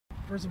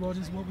First of all,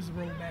 just what was the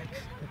road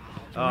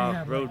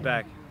back? Road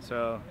back.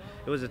 So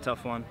it was a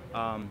tough one.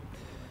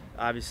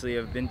 Obviously,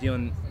 I've been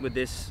dealing with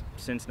this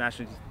since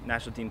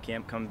national team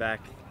camp, come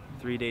back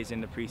 3 days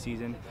into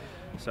preseason.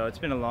 So it's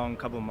been a long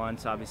couple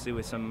months, obviously,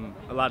 with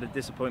a lot of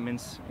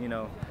disappointments. You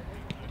know,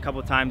 a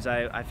couple times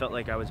I felt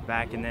like I was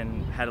back and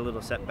then had a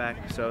little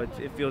setback. So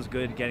it feels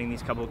good getting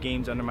these couple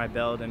games under my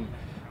belt, and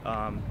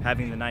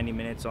having the 90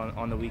 minutes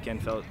on the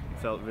weekend felt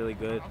really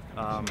good.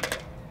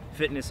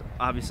 Fitness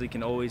obviously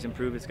can always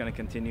improve. It's going to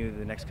continue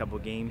the next couple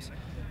games,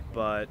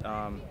 but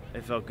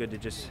it felt good to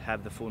just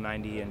have the full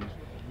 90, and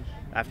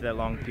after that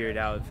long period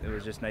out, it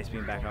was just nice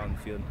being back out on the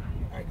field.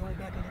 All right, going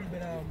back a little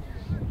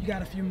bit, you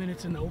got a few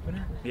minutes in the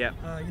opener. Yeah.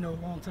 You know,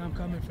 long time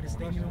coming for the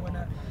stadium and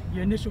whatnot.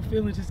 Your initial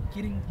feelings, just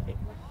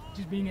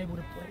being able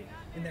to play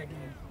in that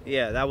game.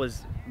 Yeah, that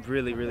was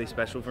really, really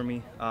special for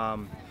me.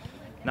 Not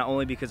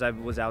only because I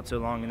was out so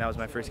long and that was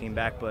my first game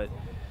back, but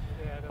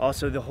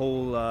also the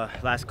whole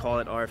last call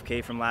at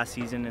RFK from last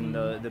season, and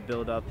the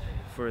build-up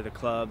for the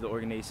club, the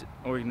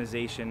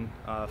organization,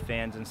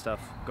 fans and stuff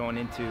going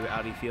into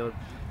Audi Field.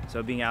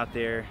 So being out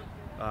there,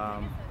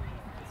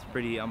 it's a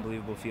pretty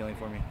unbelievable feeling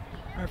for me.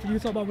 All right, for you to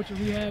talk about with your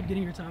rehab,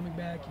 getting your timing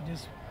back, you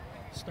just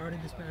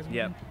started this past week.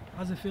 Yep.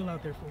 How does it feel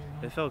out there for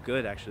you? It felt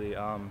good, actually.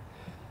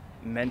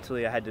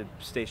 Mentally, I had to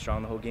stay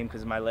strong the whole game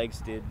because my legs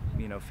did,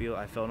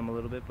 I felt them a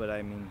little bit, but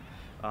I mean,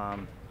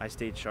 I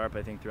stayed sharp,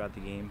 I think, throughout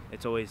the game.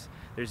 It's always,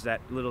 there's that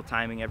little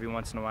timing every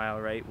once in a while,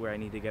 right, where I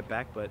need to get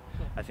back, but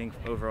I think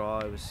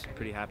overall I was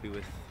pretty happy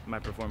with my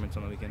performance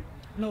on the weekend.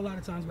 I know a lot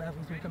of times when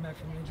athletes, when they come back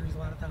from injuries, a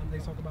lot of times they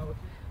talk about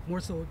more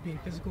so being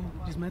physical,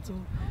 just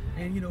mental,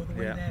 and the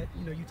way that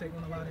you take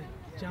on a lot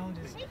of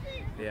challenges.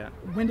 Yeah.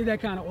 When did that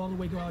kind of all the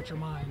way go out your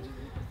mind?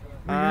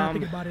 Were you not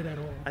thinking about it at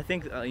all? I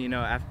think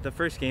after the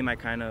first game, I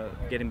kind of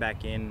getting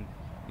back in,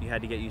 you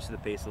had to get used to the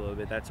pace a little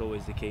bit. That's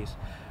always the case.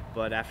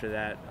 But after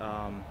that,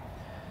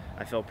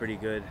 I felt pretty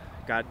good.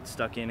 Got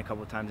stuck in a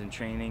couple of times in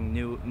training.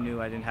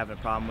 Knew I didn't have a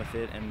problem with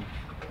it. And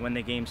when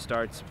the game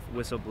starts,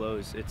 whistle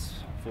blows, it's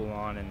full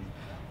on, and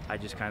I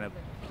just kind of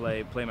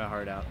play my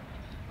heart out.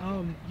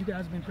 You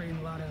guys have been creating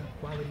a lot of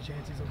quality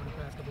chances over the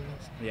past couple of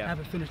weeks. Yeah.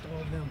 Haven't finished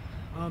all of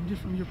them.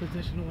 Just from your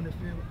position on the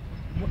field,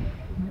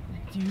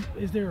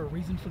 is there a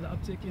reason for the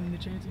uptick in the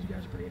chances you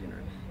guys are creating,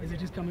 or is it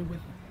just coming with,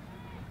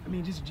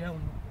 just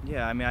gelling?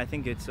 Yeah, I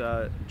think it's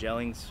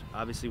gelling's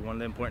obviously one of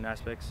the important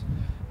aspects.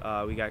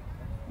 We got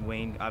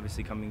Wayne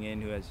obviously coming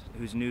in,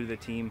 who's new to the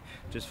team,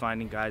 just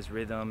finding guys'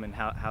 rhythm and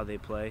how they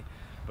play.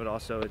 But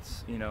also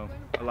it's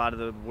a lot of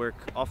the work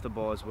off the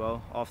ball as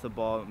well. Off the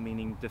ball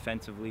meaning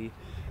defensively,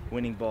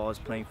 winning balls,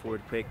 playing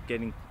forward quick,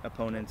 getting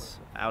opponents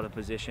out of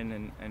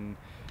position, and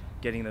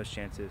getting those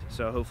chances.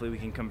 So hopefully we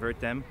can convert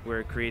them.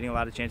 We're creating a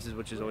lot of chances,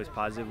 which is always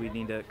positive. We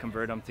need to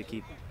convert them to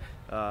keep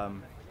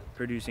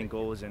producing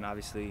goals and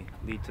obviously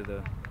lead to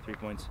the 3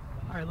 points.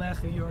 All right,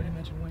 lastly, you already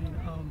mentioned Wayne.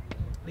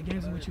 The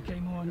games in which you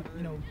came on,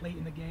 late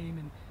in the game,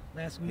 and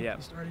last week you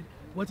started.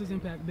 What's his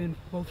impact been,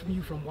 both from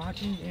you from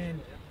watching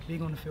and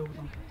being on the field with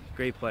him?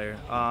 Great player.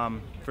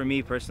 For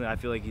me personally, I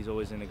feel like he's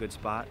always in a good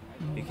spot.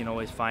 You can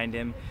always find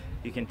him.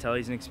 You can tell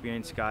he's an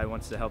experienced guy,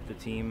 wants to help the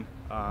team.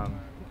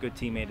 Good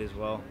teammate as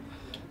well.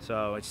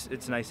 So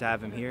it's nice to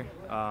have him here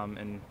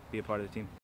and be a part of the team.